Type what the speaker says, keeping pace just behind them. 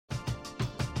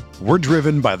We're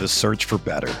driven by the search for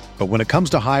better. But when it comes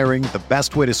to hiring, the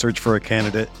best way to search for a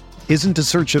candidate isn't to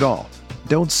search at all.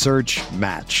 Don't search,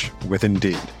 match with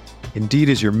Indeed. Indeed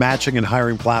is your matching and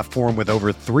hiring platform with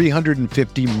over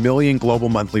 350 million global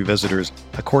monthly visitors,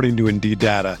 according to Indeed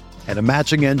data, and a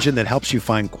matching engine that helps you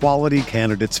find quality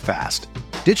candidates fast.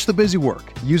 Ditch the busy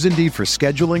work. Use Indeed for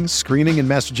scheduling, screening, and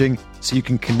messaging so you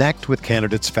can connect with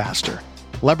candidates faster.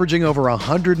 Leveraging over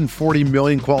 140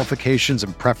 million qualifications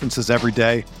and preferences every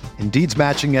day, Indeed's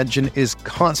matching engine is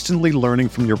constantly learning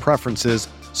from your preferences,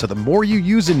 so the more you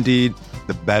use Indeed,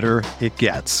 the better it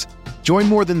gets. Join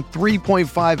more than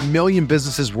 3.5 million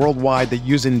businesses worldwide that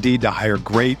use Indeed to hire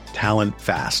great talent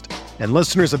fast. And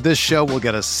listeners of this show will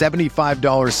get a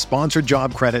 $75 sponsored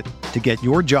job credit to get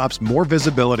your jobs more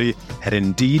visibility at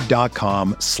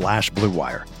Indeed.com/Blue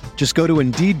Wire. Just go to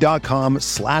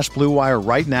Indeed.com/Blue Wire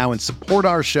right now and support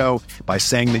our show by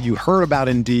saying that you heard about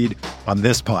Indeed on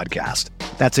this podcast.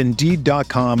 That's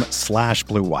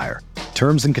Indeed.com/Blue Wire.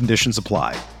 Terms and conditions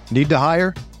apply. Need to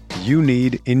hire? You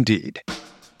need Indeed.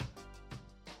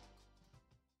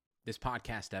 This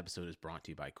podcast episode is brought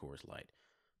to you by Coors Light.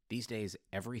 These days,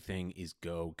 everything is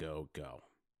go, go, go.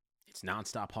 It's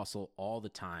nonstop hustle all the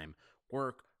time.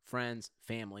 Work, friends,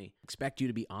 family, expect you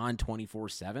to be on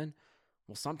 24/7.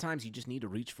 Well, sometimes you just need to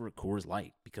reach for a Coors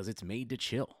Light because it's made to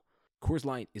chill. Coors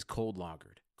Light is cold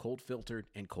lagered, cold filtered,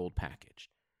 and cold packaged.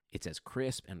 It's as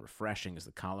crisp and refreshing as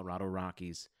the Colorado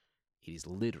Rockies. It is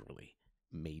literally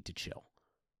made to chill.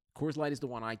 Coors Light is the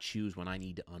one I choose when I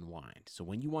need to unwind. So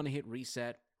when you want to hit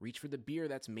reset, reach for the beer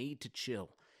that's made to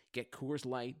chill. Get Coors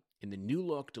Light in the new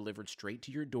look delivered straight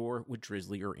to your door with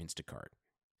Drizzly or Instacart.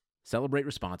 Celebrate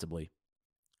responsibly.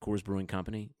 Coors Brewing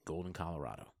Company, Golden,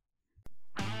 Colorado.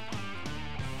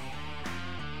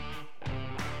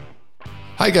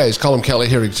 Hi guys, Colin Kelly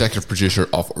here, executive producer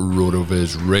of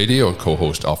RotoViz Radio and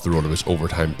co-host of the RotoViz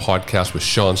Overtime podcast with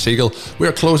Sean Siegel. We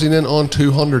are closing in on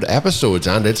 200 episodes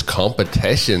and it's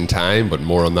competition time, but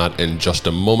more on that in just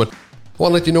a moment. I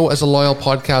want to let you know, as a loyal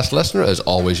podcast listener, as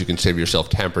always, you can save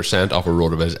yourself 10% off a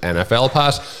RotoViz NFL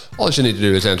pass. All you need to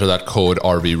do is enter that code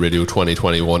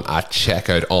RVRadio2021 at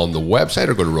checkout on the website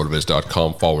or go to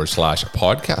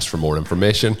rotoviz.com/podcast for more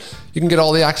information. You can get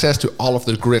all the access to all of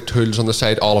the great tools on the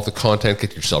site, all of the content.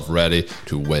 Get yourself ready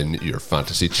to win your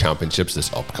fantasy championships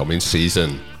this upcoming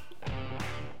season.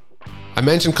 I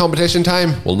mentioned competition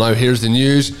time. Well, now here's the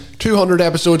news. 200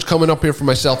 episodes coming up here for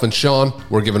myself and Sean.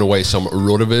 We're giving away some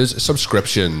RotoViz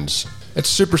subscriptions. It's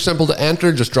super simple to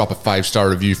enter. Just drop a 5-star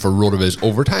review for RotoViz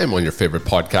Overtime on your favorite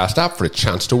podcast app for a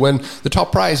chance to win. The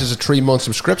top prize is a 3-month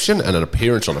subscription and an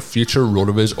appearance on a future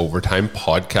RotoViz Overtime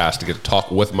podcast to get to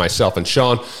talk with myself and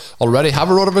Sean. Already have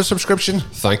a RotoViz subscription?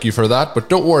 Thank you for that. But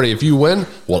don't worry, if you win,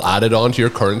 we'll add it on to your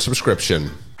current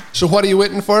subscription. So what are you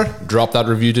waiting for? Drop that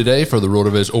review today for the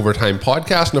RotoViz Overtime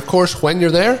podcast. And of course, when you're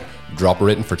there, drop a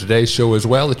rating for today's show as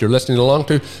well that you're listening along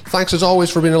to. Thanks as always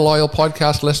for being a loyal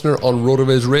podcast listener on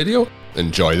RotoViz Radio.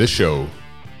 Enjoy the show.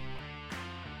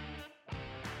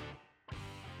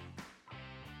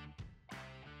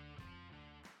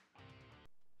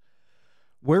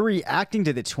 We're reacting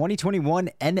to the 2021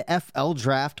 NFL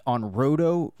Draft on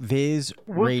RotoViz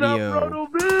Radio. What's up,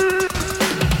 RotoViz?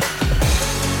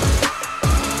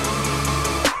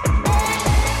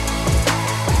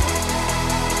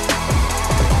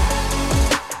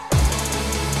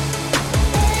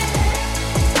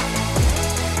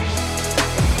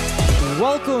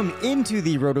 Welcome into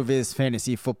the RotoViz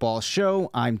Fantasy Football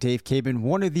Show. I'm Dave Cabin,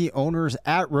 one of the owners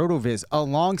at RotoViz,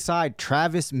 alongside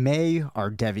Travis May, our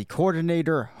Devy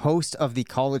coordinator, host of the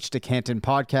College to Canton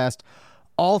podcast.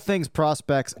 All things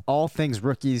prospects, all things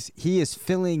rookies. He is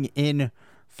filling in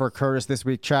for Curtis this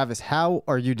week. Travis, how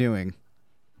are you doing?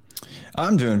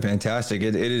 I'm doing fantastic.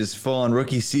 It is full-on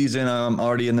rookie season. I'm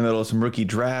already in the middle of some rookie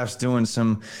drafts, doing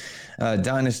some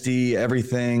dynasty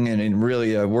everything, and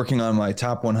really working on my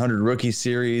top 100 rookie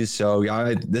series. So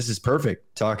this is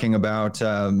perfect, talking about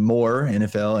more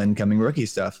NFL incoming rookie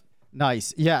stuff.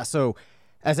 Nice. Yeah, so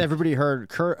as everybody heard,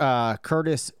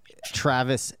 Curtis,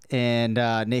 Travis, and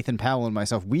Nathan Powell and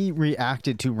myself, we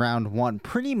reacted to round one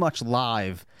pretty much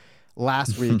live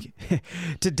last week.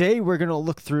 Today, we're going to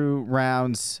look through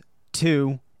rounds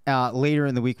two. Later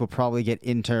in the week, we'll probably get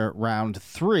into round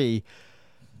three.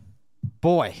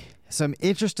 Boy, some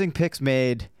interesting picks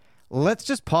made. Let's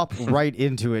just pop right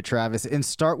into it, Travis, and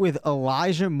start with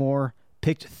Elijah Moore,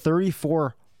 picked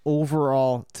 34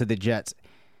 overall to the Jets.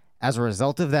 As a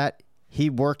result of that, he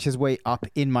worked his way up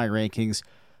in my rankings.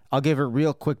 I'll give a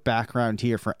real quick background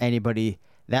here for anybody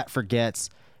that forgets.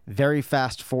 Very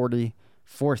fast 40,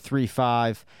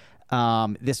 4.35.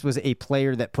 This was a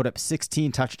player that put up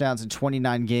 16 touchdowns in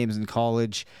 29 games in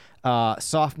college.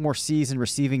 Sophomore season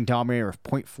receiving dominator of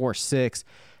 0.46,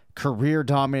 career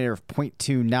dominator of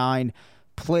 0.29,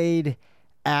 played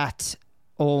at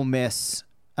Ole Miss.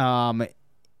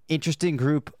 Interesting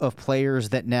group of players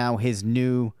that now his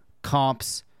new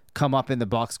comps come up in the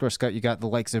box score. Scott, you got the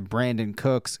likes of Brandon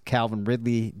Cooks, Calvin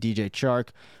Ridley, DJ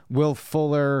Chark, Will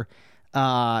Fuller,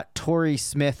 Torrey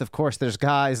Smith. Of course, there's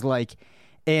guys like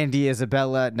Andy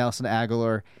Isabella, Nelson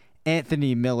Aguilar,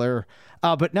 Anthony Miller.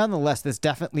 But nonetheless, this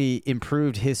definitely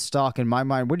improved his stock in my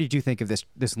mind. What did you think of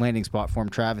this landing spot for him,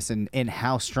 Travis, and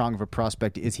how strong of a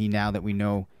prospect is he now that we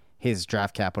know his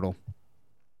draft capital?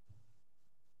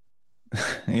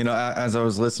 You know, as I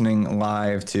was listening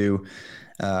live to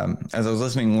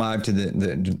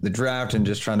the draft and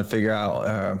just trying to figure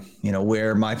out,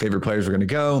 where my favorite players were going to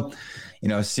go,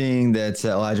 seeing that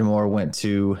Elijah Moore went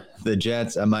to the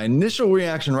Jets, my initial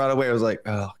reaction right away was like,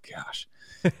 oh gosh,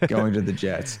 going to the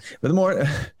Jets. But the more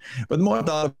I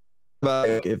thought about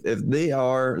it, if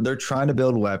they're trying to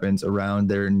build weapons around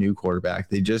their new quarterback.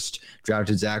 They just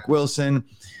drafted Zach Wilson.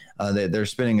 They're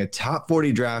spending a top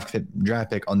 40 draft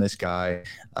pick on this guy.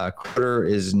 Carter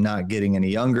is not getting any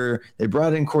younger. They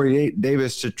brought in Corey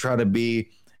Davis to try to be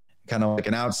kind of like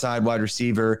an outside wide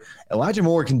receiver. Elijah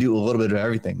Moore can do a little bit of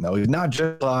everything, though. He's not just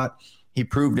a slot. He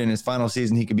proved in his final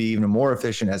season he could be even more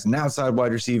efficient as an outside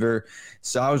wide receiver.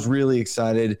 So I was really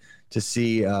excited to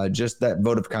see just that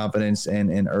vote of confidence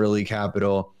and early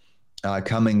capital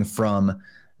coming from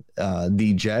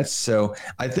the Jets. So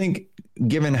I think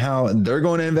given how they're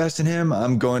going to invest in him,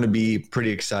 I'm going to be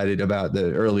pretty excited about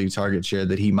the early target share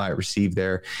that he might receive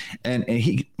there. And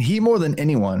he more than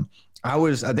anyone, I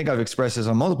think I've expressed this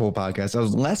on multiple podcasts. I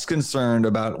was less concerned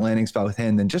about landing spot with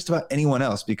him than just about anyone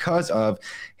else because of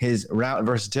his route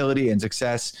versatility and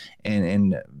success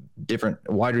and different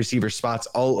wide receiver spots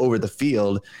all over the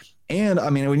field. And I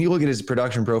mean, when you look at his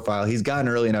production profile, he's gotten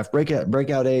early enough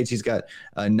breakout age. He's got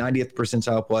a 90th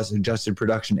percentile plus adjusted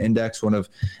production index, one of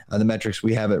the metrics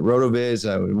we have at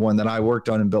RotoViz, one that I worked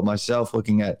on and built myself,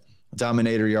 looking at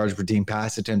dominator yards per team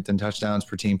pass attempt and touchdowns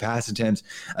per team pass attempts.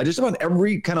 Just about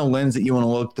every kind of lens that you want to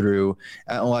look through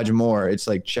at Elijah Moore, it's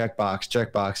like check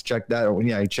that. Or,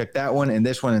 yeah, you check that one and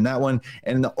this one and that one.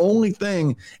 And the only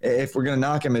thing, if we're going to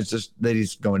knock him, is just that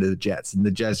he's going to the Jets, and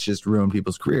the Jets just ruin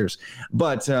people's careers.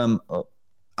 But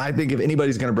I think if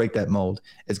anybody's going to break that mold,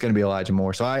 it's going to be Elijah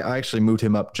Moore. So I actually moved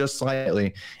him up just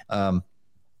slightly.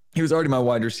 He was already my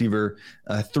wide receiver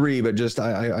 3, but just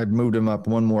I moved him up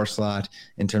one more slot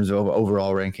in terms of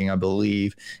overall ranking, I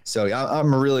believe. So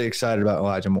I'm really excited about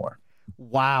Elijah Moore.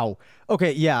 Wow.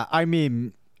 Okay, yeah. I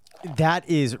mean, that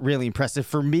is really impressive.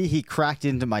 For me, he cracked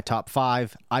into my top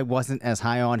 5. I wasn't as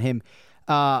high on him.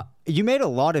 You made a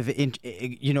lot of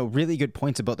really good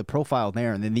points about the profile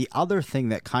there. And then the other thing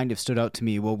that kind of stood out to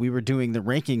me while we were doing the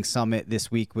ranking summit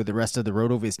this week with the rest of the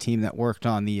RotoViz team that worked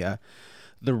on the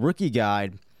rookie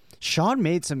guide, Sean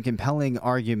made some compelling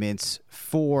arguments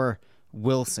for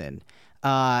Wilson.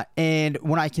 And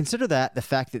when I consider that, the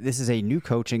fact that this is a new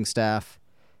coaching staff,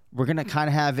 we're going to kind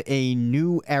of have a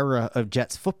new era of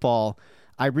Jets football,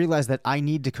 I realize that I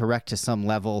need to correct to some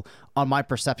level on my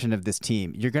perception of this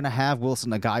team. You're going to have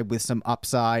Wilson, a guy with some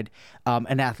upside,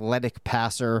 an athletic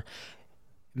passer.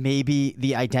 Maybe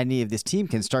the identity of this team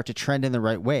can start to trend in the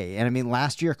right way. And I mean,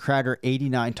 last year, Crowder,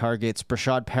 89 targets.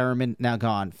 Brashad Perriman, now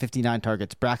gone, 59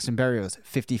 targets. Braxton Berrios,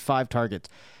 55 targets.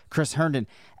 Chris Herndon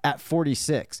at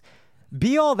 46.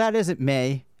 Be all that as it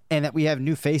may, and that we have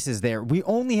new faces there, we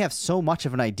only have so much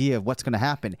of an idea of what's going to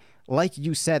happen. Like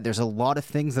you said, there's a lot of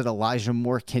things that Elijah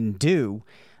Moore can do.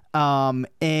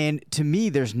 And to me,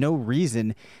 there's no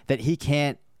reason that he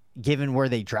can't, given where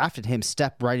they drafted him,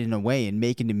 step right in a way and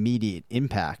make an immediate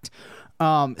impact.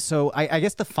 So I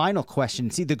guess the final question,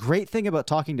 see, the great thing about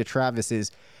talking to Travis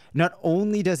is not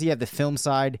only does he have the film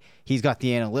side, he's got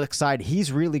the analytics side,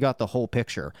 he's really got the whole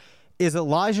picture. Is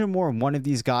Elijah Moore one of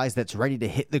these guys that's ready to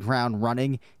hit the ground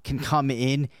running, can come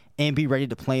in and be ready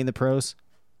to play in the pros?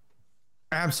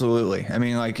 Absolutely. I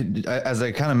mean, like, as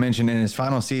I kind of mentioned, in his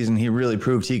final season, he really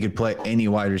proved he could play any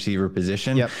wide receiver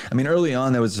position. Yep. I mean, early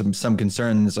on, there was some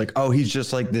concern. It's like, oh, he's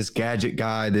just like this gadget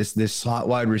guy, this slot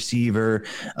wide receiver.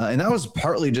 And that was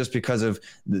partly just because of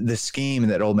the scheme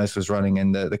that Ole Miss was running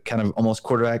and the kind of almost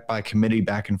quarterback by committee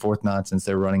back and forth nonsense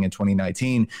they were running in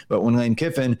 2019. But when Lane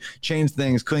Kiffin changed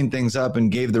things, cleaned things up, and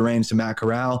gave the reins to Matt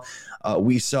Corral,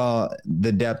 we saw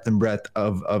the depth and breadth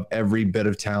of every bit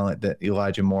of talent that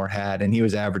Elijah Moore had. And he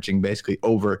was averaging basically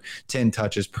over 10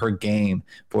 touches per game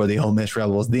for the Ole Miss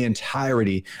Rebels, the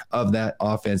entirety of that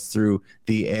offense through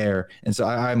the air. And so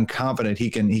I'm confident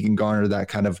he can garner that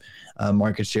kind of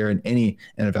market share in any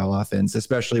NFL offense,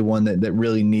 especially one that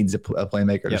really needs a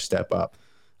playmaker to step up.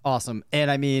 Awesome.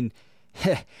 And I mean,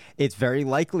 it's very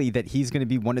likely that he's going to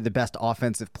be one of the best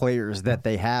offensive players that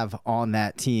they have on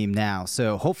that team now.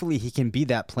 So hopefully he can be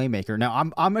that playmaker.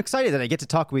 Now, I'm excited that I get to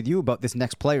talk with you about this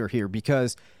next player here,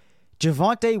 because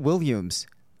Javonte Williams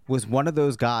was one of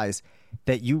those guys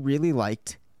that you really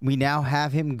liked. We now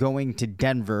have him going to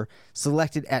Denver,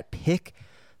 selected at pick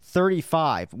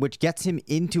 35, which gets him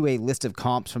into a list of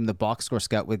comps from the box score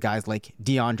scout with guys like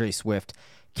DeAndre Swift,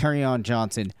 Kerryon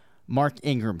Johnson, Mark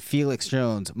Ingram, Felix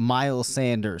Jones, Miles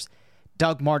Sanders,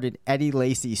 Doug Martin, Eddie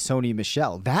Lacy, Sony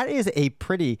Michel. That is a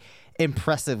pretty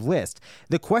impressive list.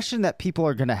 The question that people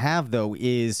are going to have, though,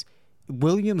 is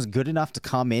Williams good enough to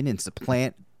come in and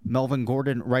supplant Melvin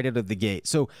Gordon right out of the gate?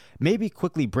 So maybe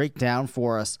quickly break down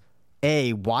for us,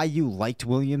 A, why you liked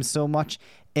Williams so much,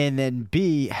 and then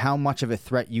B, how much of a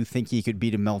threat you think he could be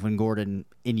to Melvin Gordon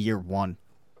in year one.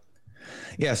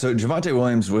 Yeah, so Javonte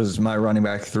Williams was my running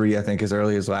back 3, I think, as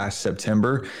early as last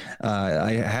September.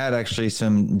 I had actually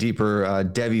some deeper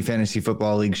Devy Fantasy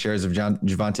Football League shares of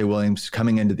Javonte Williams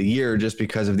coming into the year, just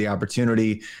because of the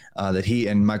opportunity that he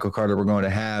and Michael Carter were going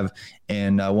to have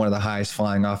in one of the highest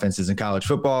flying offenses in college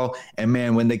football. And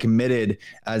man, when they committed,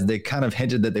 as they kind of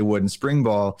hinted that they would in spring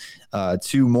ball,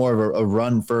 to more of a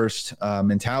run first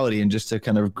mentality, and just to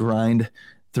kind of grind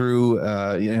through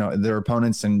their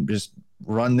opponents and just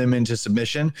run them into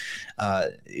submission,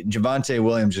 Javonte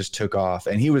Williams just took off,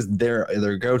 and he was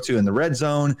their go-to in the red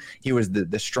zone. He was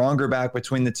the stronger back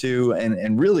between the two,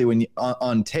 and really when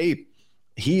on tape,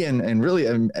 he and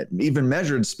really even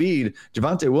measured speed,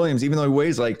 Javonte Williams, even though he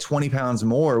weighs like 20 pounds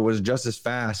more, was just as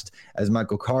fast as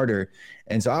Michael Carter.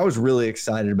 And so I was really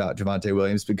excited about Javonte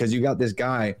Williams, because you got this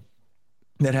guy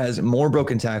that has more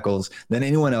broken tackles than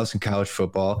anyone else in college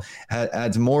football,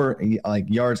 adds more like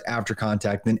yards after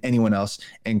contact than anyone else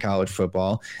in college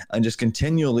football, and just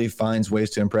continually finds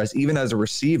ways to impress, even as a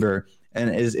receiver.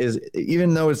 And is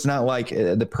even though it's not like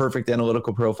the perfect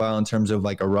analytical profile in terms of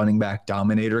like a running back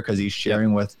dominator, because he's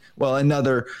sharing with, well,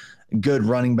 another good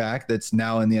running back that's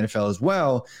now in the NFL as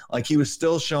well, like he was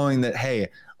still showing that, hey,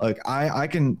 like I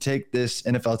can take this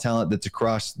NFL talent that's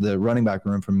across the running back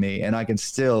room from me, and I can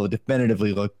still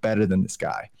definitively look better than this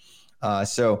guy.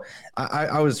 So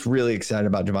I was really excited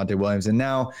about Javonte Williams. And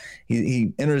now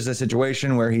he enters a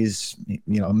situation where he's,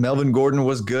 Melvin Gordon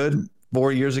was good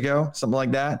 4 years ago, something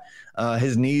like that.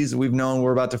 His knees, we've known,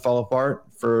 were about to fall apart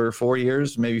for 4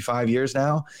 years, maybe 5 years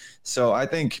now. So I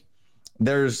think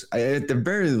there's, at the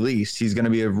very least, he's going to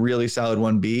be a really solid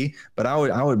 1B, but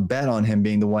I would bet on him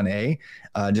being the 1A,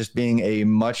 just being a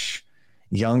much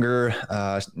younger,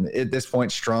 at this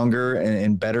point, stronger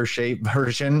and better shape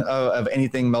version of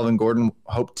anything Melvin Gordon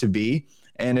hoped to be.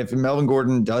 And if Melvin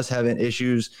Gordon does have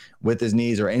issues with his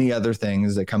knees or any other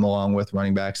things that come along with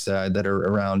running backs that are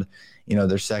around,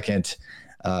 their second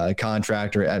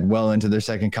contract or well into their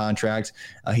second contract,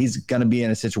 he's going to be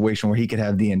in a situation where he could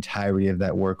have the entirety of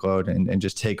that workload and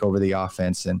just take over the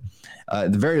offense. And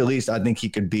at the very least, I think he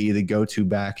could be the go-to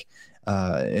back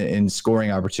in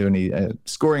scoring opportunities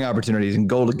and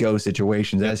goal-to-go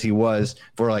situations, as he was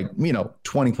for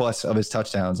 20 plus of his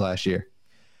touchdowns last year.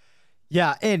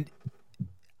 Yeah, and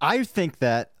I think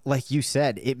that, like you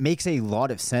said, it makes a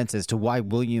lot of sense as to why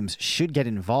Williams should get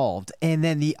involved. And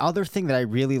then the other thing that I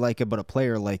really like about a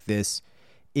player like this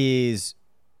is,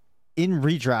 in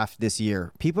redraft this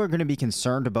year, people are going to be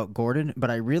concerned about Gordon, but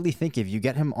I really think if you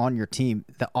get him on your team,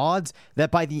 the odds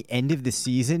that by the end of the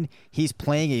season he's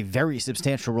playing a very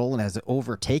substantial role and has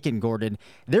overtaken Gordon,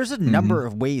 there's a number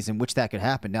of ways in which that could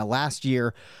happen. Now, last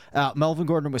year, Melvin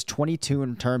Gordon was 22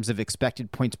 in terms of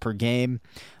expected points per game.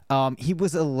 He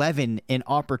was 11 in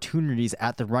opportunities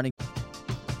at the running.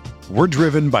 We're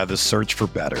driven by the search for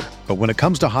better. But when it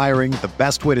comes to hiring, the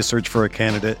best way to search for a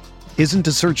candidate isn't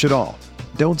to search at all.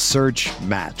 Don't search,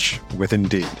 match with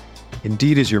Indeed.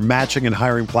 Indeed is your matching and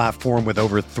hiring platform with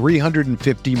over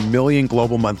 350 million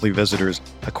global monthly visitors,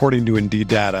 according to Indeed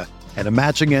data, and a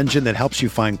matching engine that helps you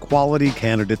find quality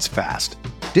candidates fast.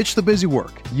 Ditch the busy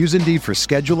work. Use Indeed for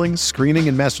scheduling, screening,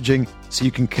 and messaging so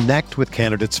you can connect with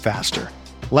candidates faster.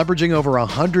 Leveraging over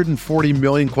 140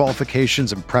 million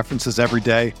qualifications and preferences every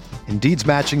day, Indeed's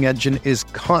matching engine is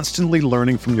constantly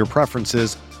learning from your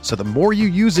preferences, so the more you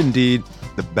use Indeed,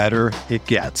 the better it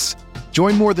gets.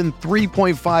 Join more than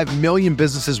 3.5 million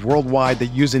businesses worldwide that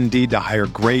use Indeed to hire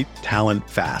great talent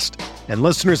fast. And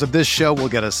listeners of this show will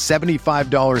get a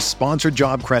 $75 sponsored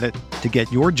job credit to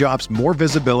get your jobs more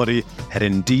visibility at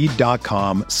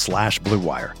Indeed.com/Blue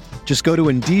Wire. Just go to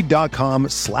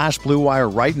Indeed.com/Blue Wire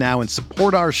right now and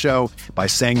support our show by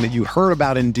saying that you heard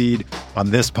about Indeed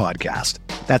on this podcast.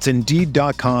 That's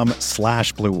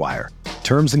Indeed.com/Blue Wire.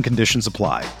 Terms and conditions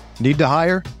apply. Need to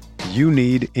hire? You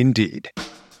need Indeed.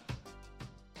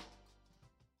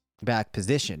 Back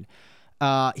position.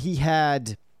 He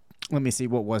had, let me see,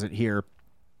 what was it here?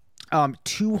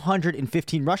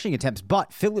 215 rushing attempts,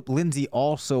 but Philip Lindsay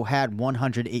also had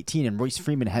 118 and Royce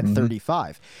Freeman had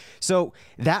 35. So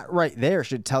that right there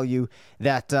should tell you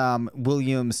that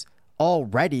Williams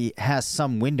already has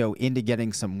some window into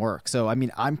getting some work. So, I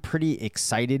mean, I'm pretty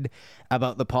excited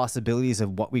about the possibilities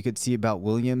of what we could see about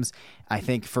Williams. I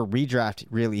think for redraft,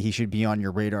 really, he should be on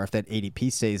your radar if that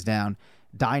ADP stays down.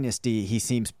 Dynasty, he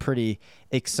seems pretty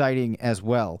exciting as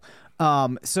well.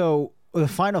 So the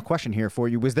final question here for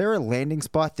you, was there a landing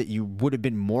spot that you would have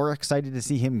been more excited to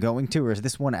see him going to, or does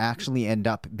this one actually end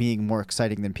up being more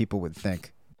exciting than people would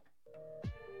think?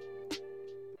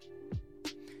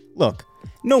 Look,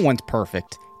 no one's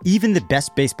perfect. Even the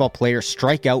best baseball players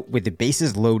strike out with the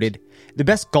bases loaded. The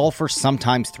best golfers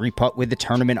sometimes three-putt with the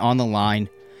tournament on the line.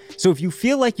 So if you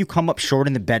feel like you come up short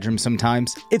in the bedroom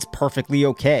sometimes, it's perfectly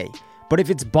okay. But if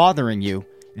it's bothering you,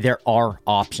 there are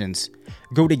options.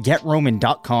 Go to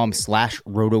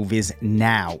GetRoman.com/RotoViz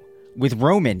now. With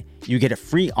Roman, you get a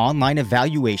free online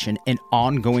evaluation and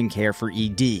ongoing care for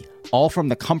ED, all from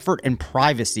the comfort and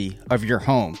privacy of your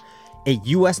home. A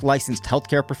U.S. licensed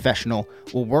healthcare professional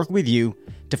will work with you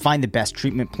to find the best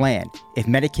treatment plan. If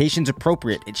medication's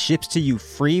appropriate, it ships to you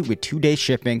free with 2-day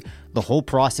shipping. The whole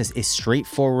process is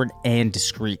straightforward and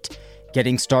discreet.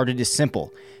 Getting started is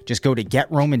simple. Just go to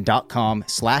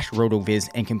GetRoman.com/RotoViz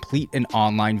and complete an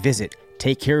online visit.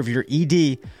 Take care of your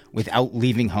ED without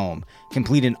leaving home.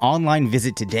 Complete an online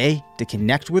visit today to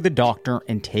connect with a doctor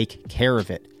and take care of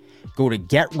it. Go to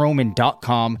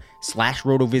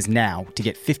GetRoman.com/RotoViz now to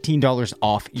get $15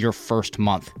 off your first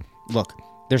month. Look,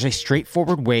 there's a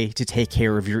straightforward way to take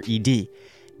care of your ED.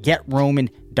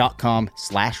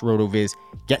 GetRoman.com/RotoViz.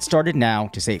 Get started now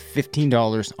to save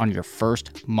 $15 on your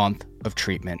first month of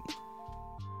treatment.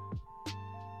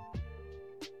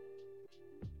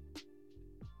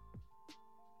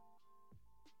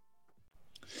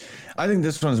 I think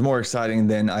this one's more exciting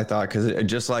than I thought, because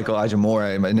just like Elijah Moore,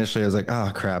 initially I was like,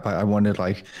 oh crap, I wanted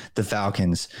like the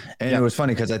Falcons, and it was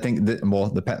funny because I think that,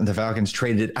 the Falcons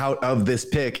traded out of this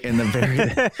pick in the very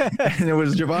and it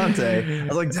was Javonte. I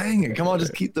was like, dang it, come on,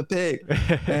 just keep the pick,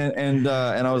 and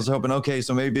I was hoping, okay,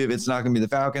 so maybe if it's not going to be the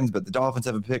Falcons, but the Dolphins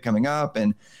have a pick coming up,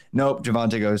 and nope,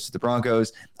 Javonte goes to the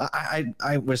Broncos.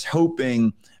 I was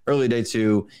hoping early day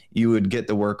 2 you would get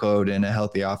the workload and a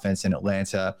healthy offense in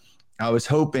Atlanta. I was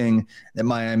hoping that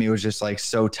Miami was just like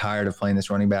so tired of playing this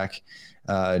running back,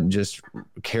 just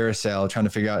carousel, trying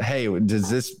to figure out, hey, does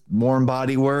this warm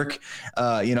body work?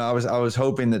 I was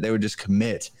hoping that they would just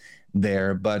commit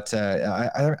there, but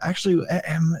I actually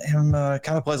am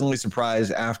kind of pleasantly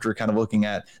surprised after kind of looking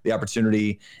at the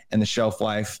opportunity and the shelf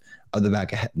life of the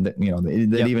back,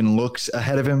 that even looks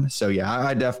ahead of him. So yeah,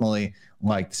 I definitely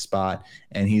like the spot,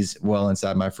 and he's well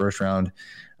inside my first round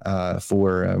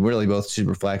for really both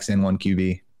super flex and one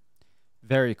QB.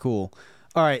 Very cool.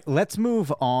 All right, let's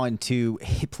move on to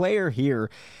a player here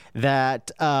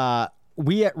that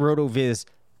we at RotoViz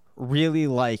really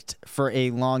liked for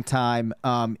a long time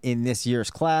in this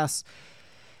year's class.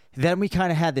 Then we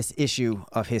kind of had this issue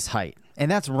of his height,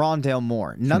 and that's Rondale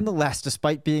Moore. Nonetheless,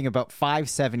 despite being about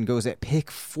 5'7", goes at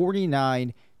pick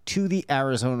 49 to the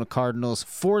Arizona Cardinals.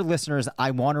 For listeners,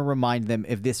 I want to remind them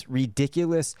of this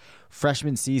ridiculous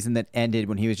freshman season that ended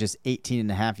when he was just 18 and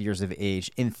a half years of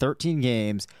age. In 13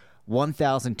 games,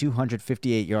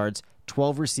 1,258 yards,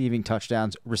 12 receiving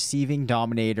touchdowns, receiving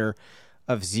dominator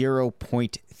of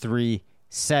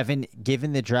 0.37.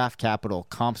 Given the draft capital,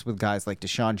 comps with guys like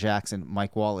Deshaun Jackson,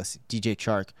 Mike Wallace, DJ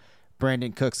Chark,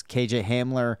 Brandon Cooks, KJ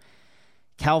Hamler,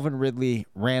 Calvin Ridley,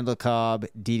 Randall Cobb,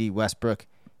 Dede Westbrook,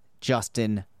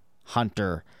 Justin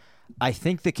Hunter. I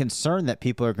think the concern that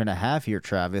people are going to have here,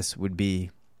 Travis, would be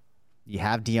you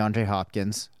have DeAndre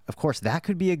Hopkins. Of course, that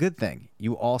could be a good thing.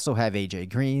 You also have AJ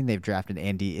Green. They've drafted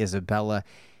Andy Isabella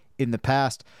in the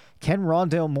past. Can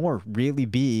Rondale Moore really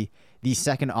be the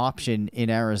second option in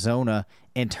Arizona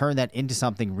and turn that into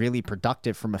something really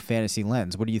productive from a fantasy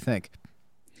lens? What do you think?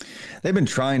 They've been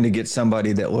trying to get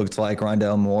somebody that looked like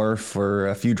Rondale Moore for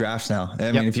a few drafts now.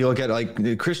 I mean, if you look at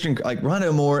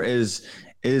Rondale Moore is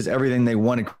everything they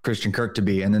wanted Christian Kirk to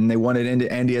be, and then they wanted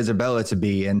Andy Isabella to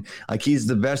be, and like he's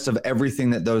the best of everything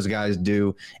that those guys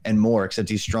do and more, except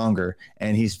he's stronger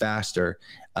and he's faster,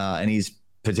 and he's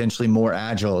potentially more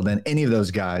agile than any of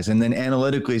those guys. And then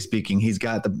analytically speaking, he's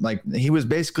got he was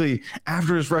basically,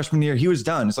 after his freshman year, he was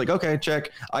done. It's like, okay,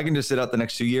 check. I can just sit out the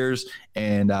next 2 years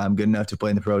and I'm good enough to play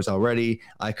in the pros already.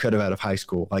 I could have out of high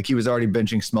school. Like, he was already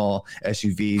benching small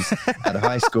SUVs out of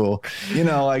high school,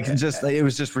 it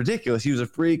was just ridiculous. He was a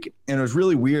freak. And it was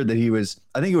really weird that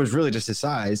I think it was really just his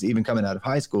size, even coming out of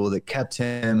high school, that kept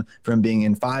him from being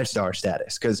in 5-star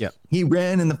status. Cause he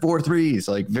ran in the 4.3s,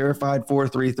 like verified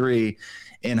 4.33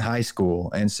 in high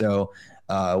school. And so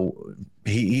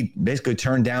he basically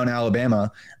turned down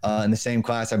Alabama in the same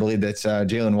class, I believe, that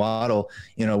Jalen Waddle,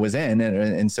 was in.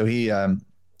 And so he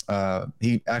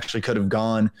actually could have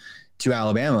gone to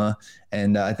Alabama.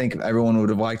 And I think everyone would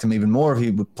have liked him even more if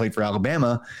he played for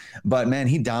Alabama. But, man,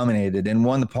 he dominated and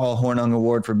won the Paul Hornung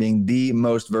Award for being the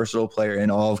most versatile player in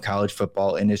all of college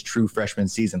football in his true freshman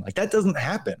season. Like, that doesn't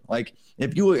happen. Like,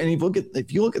 if you look at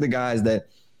the guys that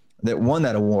won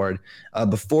that award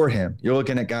before him, you're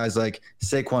looking at guys like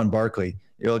Saquon Barkley.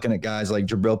 You're looking at guys like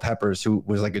Jabril Peppers, who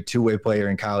was like a two-way player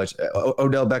in college,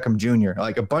 Odell Beckham Jr.,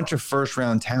 like a bunch of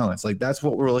first-round talents. Like, that's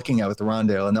what we're looking at with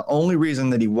Rondale. And the only reason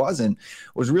that he wasn't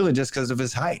was really just because of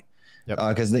his height,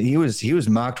 because he was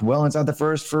mocked well inside the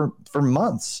first for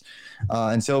months.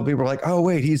 And so people are like, oh,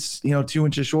 wait, he's 2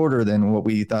 inches shorter than what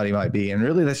we thought he might be. And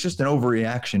really, that's just an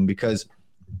overreaction, because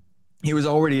he was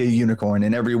already a unicorn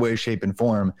in every way, shape, and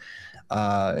form.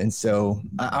 And so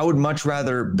I would much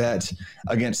rather bet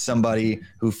against somebody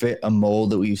who fit a mold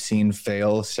that we've seen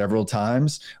fail several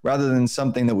times, rather than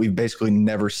something that we've basically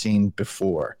never seen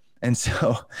before. And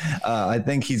so I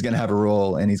think he's going to have a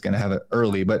role, and he's going to have it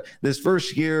early. But this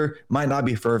first year might not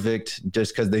be perfect,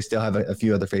 just because they still have a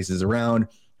few other faces around.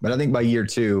 But I think by year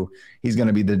 2, he's going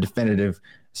to be the definitive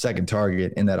second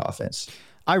target in that offense.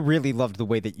 I really loved the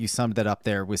way that you summed that up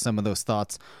there with some of those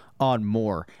thoughts on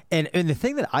Moore. And the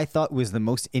thing that I thought was the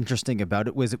most interesting about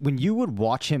it was when you would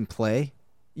watch him play,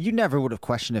 you never would have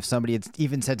questioned if somebody had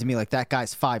even said to me, like, that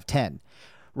guy's 5'10",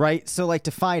 right? So, like,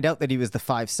 to find out that he was the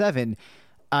 5'7",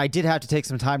 I did have to take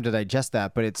some time to digest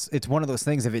that, but it's one of those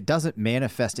things, if it doesn't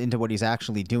manifest into what he's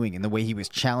actually doing and the way he was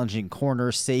challenging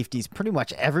corners, safeties, pretty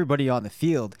much everybody on the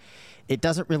field, it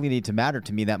doesn't really need to matter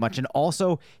to me that much. And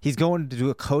also, he's going to do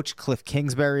a coach, Cliff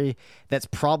Kingsbury, that's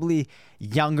probably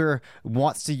younger,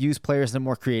 wants to use players in a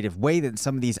more creative way than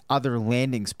some of these other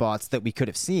landing spots that we could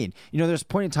have seen. There's a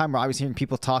point in time where I was hearing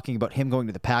people talking about him going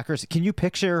to the Packers. Can you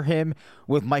picture him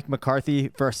with Mike McCarthy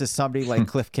versus somebody like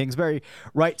Cliff Kingsbury?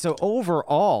 Right. So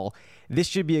overall, this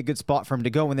should be a good spot for him to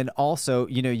go. And then also,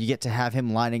 you get to have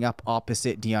him lining up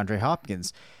opposite DeAndre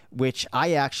Hopkins, which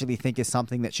I actually think is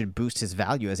something that should boost his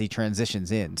value as he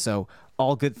transitions in. So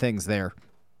all good things there.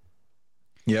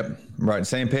 Yep, right,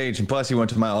 same page. And plus, he went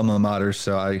to my alma mater,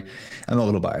 so I'm a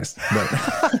little biased. But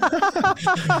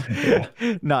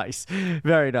yeah. Nice,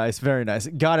 very nice, very nice.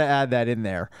 Got to add that in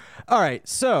there. All right,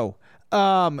 so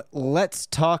let's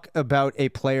talk about a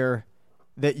player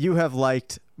that you have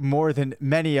liked more than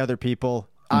many other people.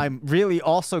 I'm really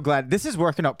also glad this is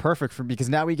working out perfect for me, because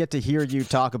now we get to hear you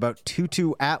talk about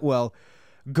Tutu Atwell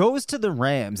goes to the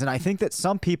Rams. And I think that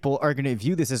some people are going to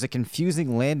view this as a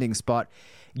confusing landing spot,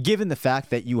 given the fact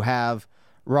that you have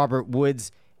Robert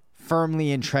Woods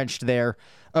firmly entrenched there.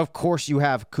 Of course, you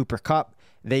have Cooper Kupp.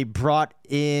 They brought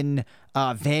in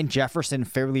Van Jefferson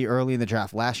fairly early in the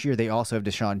draft last year. They also have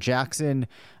Deshaun Jackson.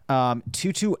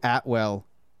 Tutu Atwell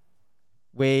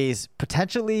weighs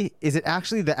potentially, is it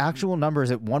actually the actual number?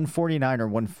 Is it 149 or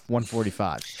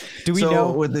 145? Do we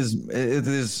know? With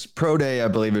his pro day, I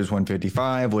believe it was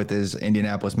 155. With his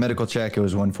Indianapolis medical check, it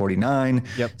was 149.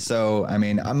 Yep. So, I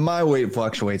mean, my weight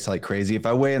fluctuates like crazy. If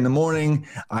I weigh in the morning,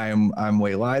 I'm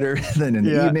way lighter than in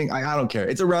the evening. I don't care.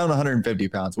 It's around 150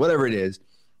 pounds, whatever it is.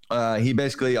 He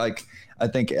basically, like, I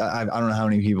think, I don't know how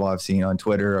many people I've seen on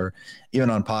Twitter or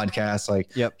even on podcasts, like,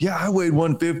 yeah, I weighed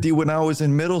 150 when I was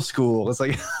in middle school. It's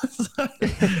like,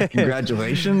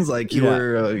 congratulations. Like, you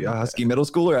were a Husky middle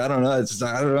schooler. I don't know.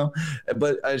 I don't know.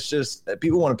 But it's just,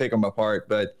 people want to pick him apart.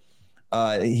 But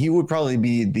he would probably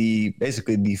be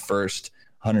basically the first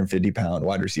 150-pound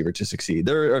wide receiver to succeed.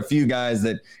 There are a few guys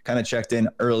that kind of checked in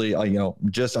early,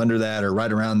 just under that or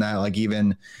right around that, like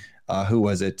even who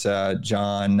was it?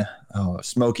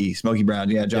 Smokey Brown.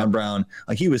 Yeah, John Brown.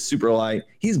 Like, he was super light.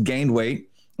 He's gained weight.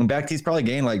 In fact, he's probably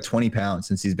gained like 20 pounds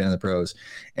since he's been in the pros.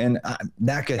 And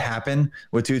that could happen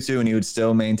with Tutu, and he would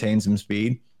still maintain some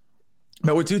speed.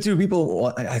 But with Tutu,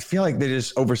 people, I feel like they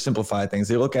just oversimplify things.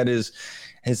 They look at his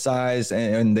his size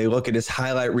and they look at his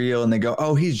highlight reel and they go,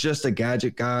 oh, he's just a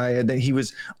gadget guy. And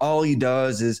that all he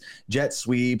does is jet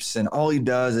sweeps and all he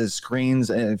does is screens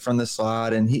from the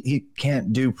slot and he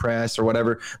can't do press or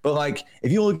whatever. But like,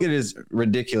 if you look at his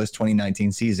ridiculous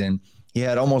 2019 season, he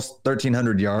had almost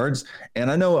 1,300 yards. And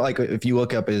I know, like, if you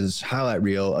look up his highlight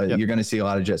reel, you're going to see a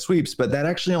lot of jet sweeps, but that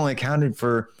actually only accounted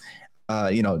for,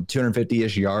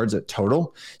 250-ish yards at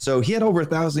total. So he had over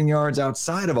 1,000 yards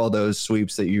outside of all those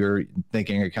sweeps that you're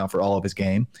thinking account for all of his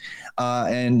game.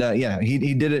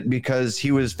 He did it because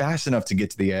he was fast enough to get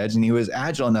to the edge and he was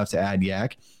agile enough to add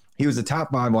yak. He was the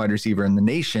top 5 wide receiver in the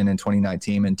nation in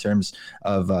 2019 in terms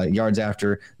of yards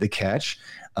after the catch.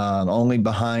 Only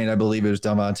behind, I believe it was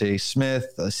Devontae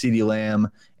Smith, CeeDee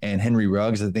Lamb, and Henry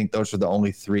Ruggs. I think those were the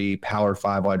only 3 Power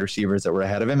 5 wide receivers that were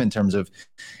ahead of him in terms of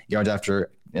yards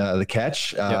after the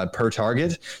catch per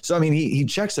target. So, I mean, he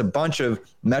checks a bunch of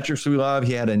metrics we love.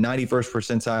 He had a 91st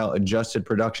percentile adjusted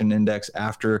production index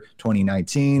after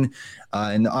 2019.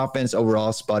 And the offense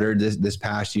overall sputtered this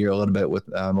past year a little bit with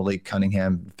Malik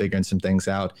Cunningham figuring some things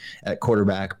out at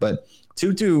quarterback. But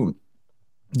Tutu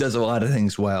does a lot of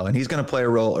things well, and he's going to play a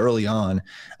role early on.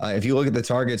 If you look at the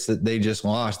targets that they just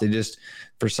lost,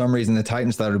 for some reason, the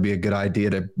Titans thought it would be a good idea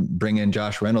to bring in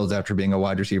Josh Reynolds after being a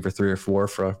wide receiver 3 or 4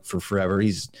 for forever.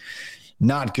 He's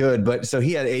not good, but so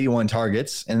he had 81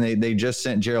 targets, and they just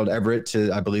sent Gerald Everett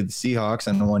to, I believe, the Seahawks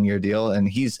on a 1-year deal, and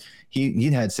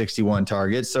he had 61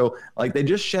 targets. So like they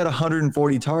just shed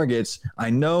 140 targets. I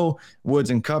know Woods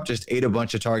and Kupp just ate a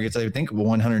bunch of targets. I think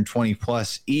 120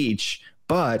 plus each.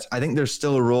 But I think there's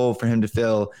still a role for him to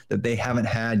fill that they haven't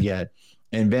had yet.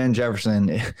 And Van Jefferson,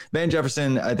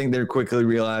 I think they quickly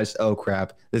realized, oh,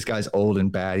 crap, this guy's old and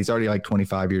bad. He's already like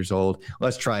 25 years old.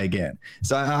 Let's try again.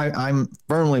 So I'm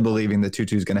firmly believing that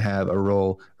Tutu's going to have a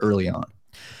role early on.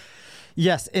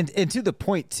 Yes, and to the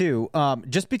point, too,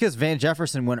 just because Van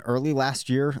Jefferson went early last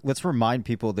year, let's remind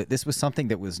people that this was something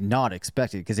that was not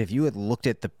expected, because if you had looked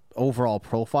at the overall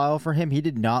profile for him, he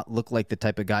did not look like the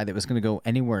type of guy that was going to go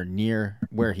anywhere near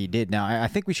where he did. Now, I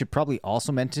think we should probably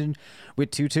also mention with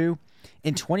Tutu,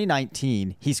 in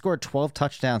 2019, he scored 12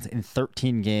 touchdowns in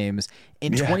 13 games.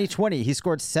 In 2020, he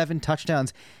scored 7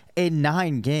 touchdowns in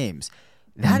 9 games.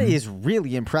 That is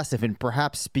really impressive and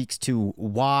perhaps speaks to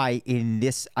why in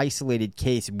this isolated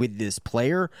case with this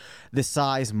player, the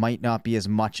size might not be as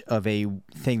much of a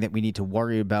thing that we need to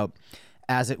worry about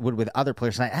as it would with other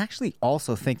players. And I actually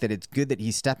also think that it's good that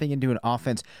he's stepping into an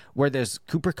offense where there's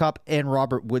Cooper Kupp and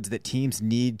Robert Woods that teams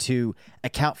need to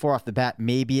account for off the bat.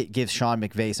 Maybe it gives Sean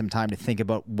McVay some time to think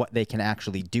about what they can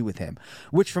actually do with him,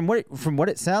 which from what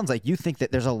it sounds like, you think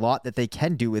that there's a lot that they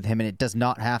can do with him and it does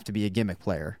not have to be a gimmick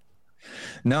player.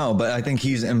 No, but I think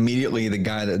he's immediately the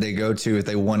guy that they go to if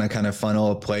they want to kind of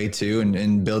funnel a play to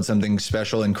and build something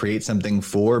special and create something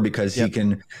for, because he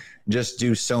can just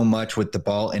do so much with the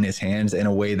ball in his hands in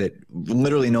a way that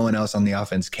literally no one else on the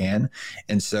offense can.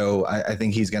 And so I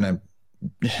think he's going to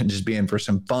just be in for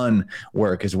some fun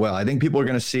work as well. I think people are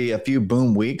going to see a few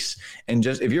boom weeks, and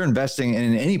just if you're investing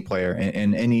in any player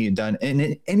in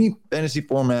any fantasy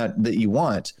format that you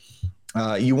want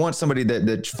somebody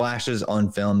that flashes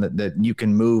on film that you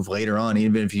can move later on,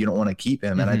 even if you don't want to keep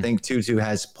him. And I think Tutu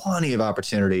has plenty of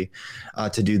opportunity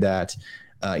to do that,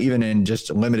 even in just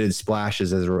limited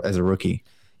splashes as a rookie.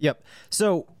 Yep.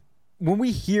 So when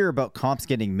we hear about comps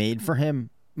getting made for him,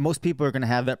 most people are going to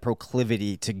have that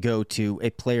proclivity to go to a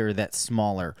player that's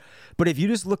smaller. But if you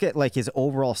just look at like his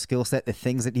overall skill set, the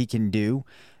things that he can do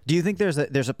you think there's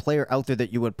a player out there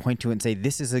that you would point to and say,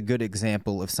 this is a good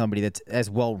example of somebody that's as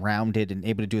well-rounded and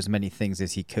able to do as many things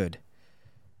as he could?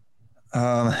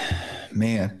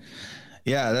 Man.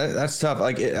 Yeah, that's tough.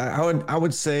 Like I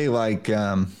would say like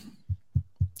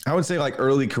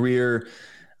early career,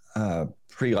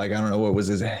 like, I don't know, what was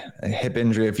his hip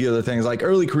injury, a few other things, like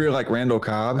early career, like Randall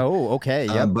Cobb. Oh, okay.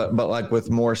 Yeah. But like with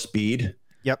more speed.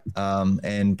 Yep.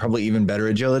 And probably even better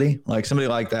agility, like somebody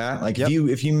like that. Like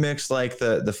if you mix like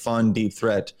the fun deep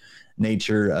threat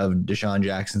nature of Deshaun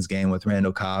Jackson's game with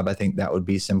Randall Cobb, I think that would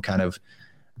be some kind of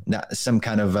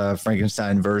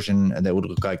Frankenstein version that would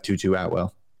look like Tutu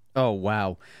Atwell. Oh,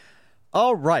 wow.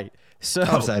 All right. So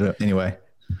anyway.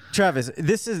 Travis,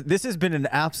 this has been an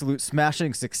absolute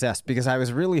smashing success, because I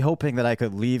was really hoping that I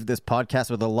could leave this podcast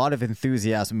with a lot of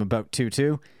enthusiasm about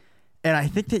Tutu, and I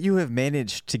think that you have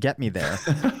managed to get me there.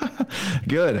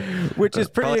 Good. Which is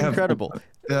pretty incredible.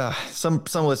 Some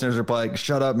listeners are probably like,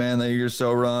 shut up, man, you're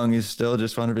so wrong. He's still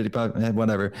just 155,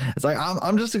 whatever. It's like,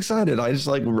 I'm just excited. I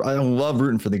love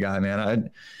rooting for the guy,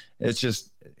 man. It's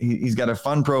just, he's got a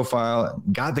fun profile,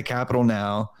 got the capital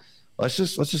now. Let's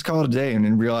just call it a day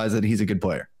and realize that he's a good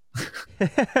player.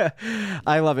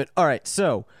 I love it. All right,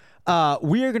 so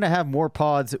we are going to have more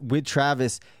pods with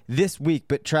Travis this week.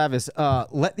 But Travis,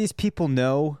 let these people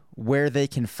know where they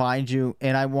can find you,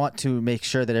 and I want to make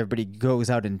sure that everybody goes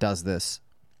out and does this.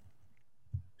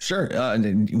 Sure.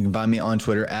 You can find me on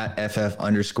Twitter at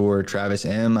 @FF_Travis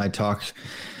M. I talk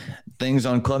things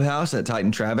on Clubhouse at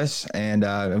Titan Travis, and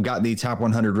I've got the Top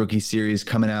 100 Rookie Series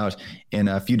coming out in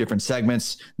a few different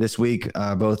segments this week,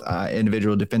 both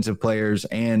individual defensive players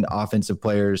and offensive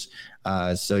players.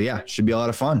 So yeah, should be a lot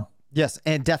of fun. Yes,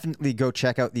 and definitely go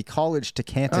check out the College to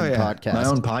Canton podcast. My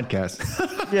own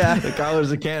podcast. Yeah. The College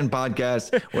to Canton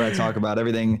podcast, where I talk about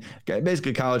everything,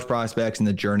 basically college prospects and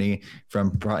the journey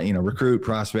from, recruit,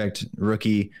 prospect,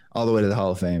 rookie, all the way to the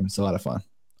Hall of Fame. It's a lot of fun.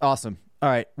 Awesome. All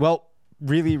right. Well,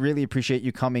 really, really appreciate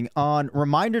you coming on.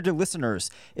 Reminder to listeners,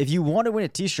 if you want to win a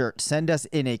t-shirt, send us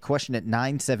in a question at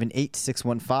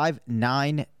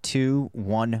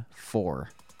 978-615-9214.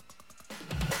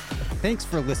 Thanks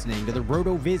for listening to the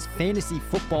RotoViz Fantasy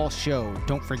Football Show.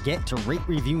 Don't forget to rate,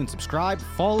 review, and subscribe.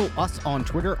 Follow us on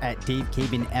Twitter at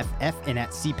DaveCabanFF and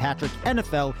at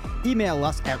CPatrickNFL. Email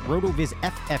us at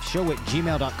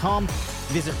rotovisffshow@gmail.com.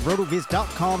 Visit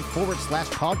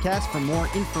rotoviz.com/podcast for more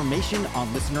information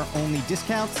on listener-only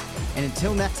discounts. And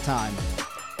until next time,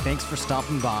 thanks for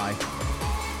stopping by.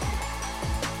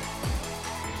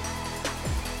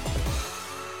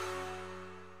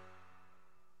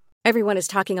 Everyone is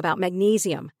talking about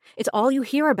magnesium. It's all you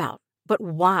hear about. But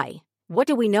why? What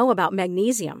do we know about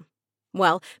magnesium?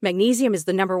 Well, magnesium is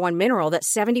the #1 mineral that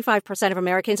 75% of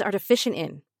Americans are deficient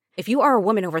in. If you are a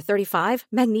woman over 35,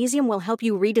 magnesium will help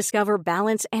you rediscover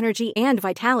balance, energy, and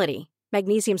vitality.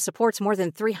 Magnesium supports more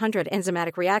than 300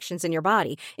 enzymatic reactions in your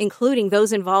body, including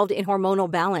those involved in hormonal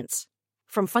balance.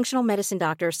 From functional medicine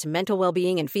doctors to mental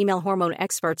well-being and female hormone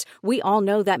experts, we all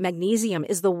know that magnesium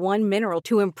is the one mineral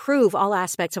to improve all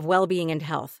aspects of well-being and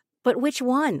health. But which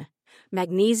one?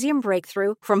 Magnesium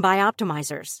Breakthrough from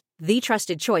Bioptimizers, the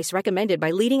trusted choice recommended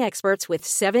by leading experts with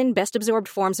 7 best-absorbed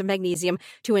forms of magnesium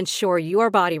to ensure your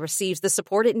body receives the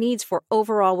support it needs for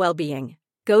overall well-being.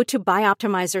 Go to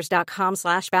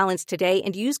bioptimizers.com/balance today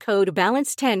and use code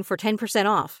BALANCE10 for 10%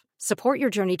 off. Support your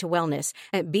journey to wellness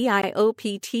at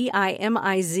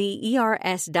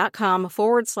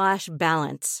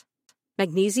bioptimizers.com/balance.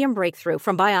 Magnesium Breakthrough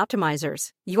from Bioptimizers,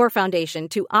 your foundation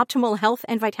to optimal health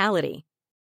and vitality.